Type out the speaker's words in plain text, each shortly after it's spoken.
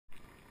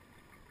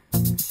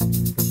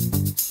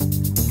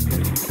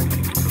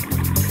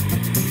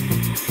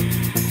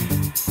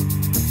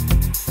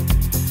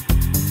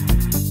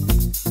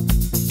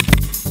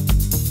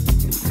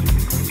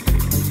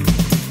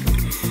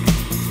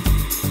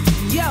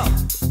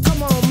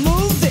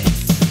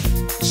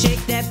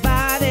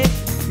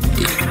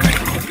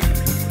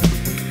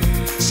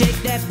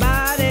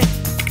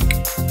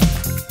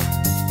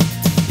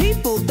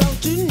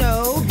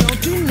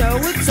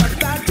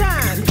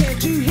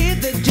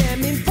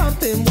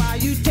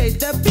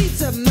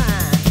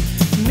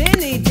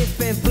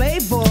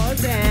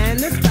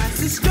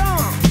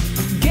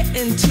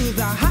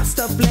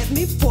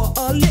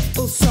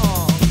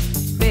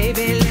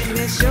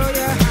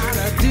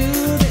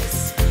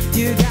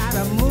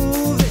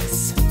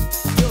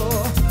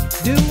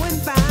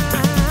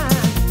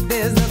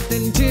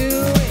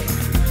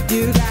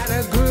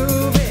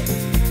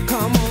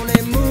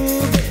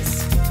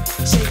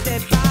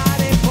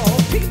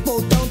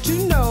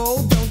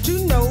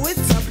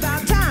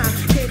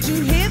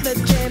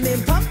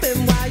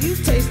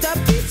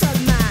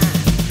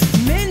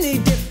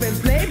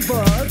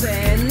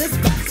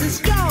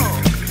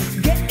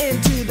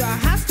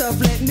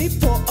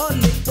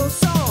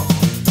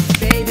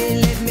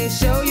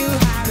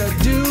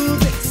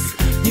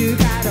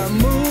gotta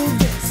move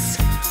this.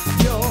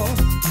 You're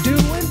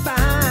doing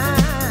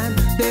fine.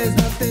 There's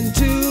nothing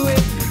to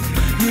it.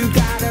 You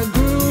gotta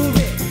groove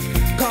it.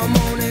 Come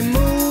on and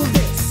move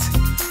this.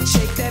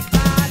 Shake that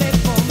body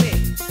for me.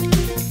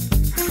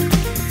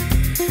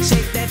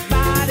 Shake that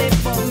body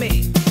for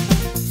me.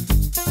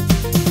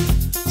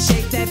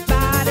 Shake that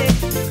body.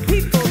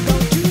 People,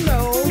 don't you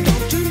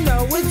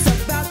know it's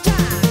about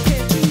time.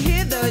 Can't you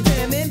hear the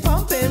jamming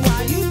pumping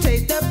while you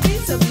taste the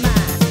peace of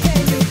mind?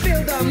 Can you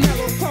feel the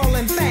mellow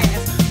crawling fast?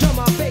 Drum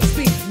or bass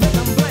beat,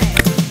 rhythm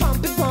blast.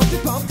 Pump it, pump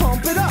it,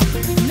 pump it up.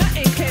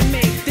 Nothing can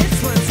make this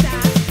one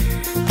stop.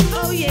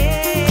 Oh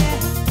yeah,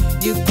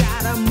 you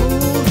gotta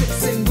move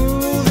this and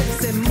groove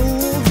this and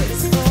move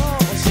this. Oh,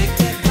 shake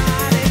that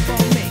body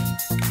for me.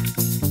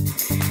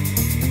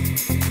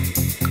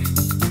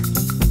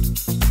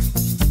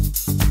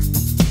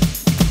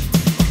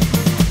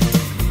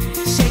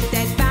 Shake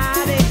that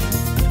body,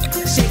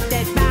 shake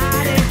that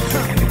body,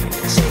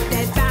 shake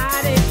that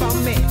body for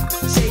me.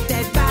 Shake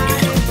that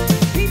body.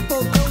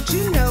 People, don't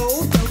you know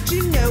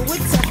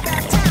it's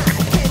about time?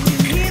 Can you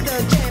hear the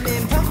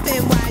jamming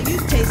pumping while you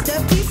taste the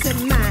peace of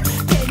mind?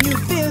 Can you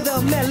feel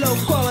the mellow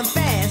crawling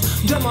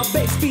fast? Drum or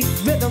bass beat.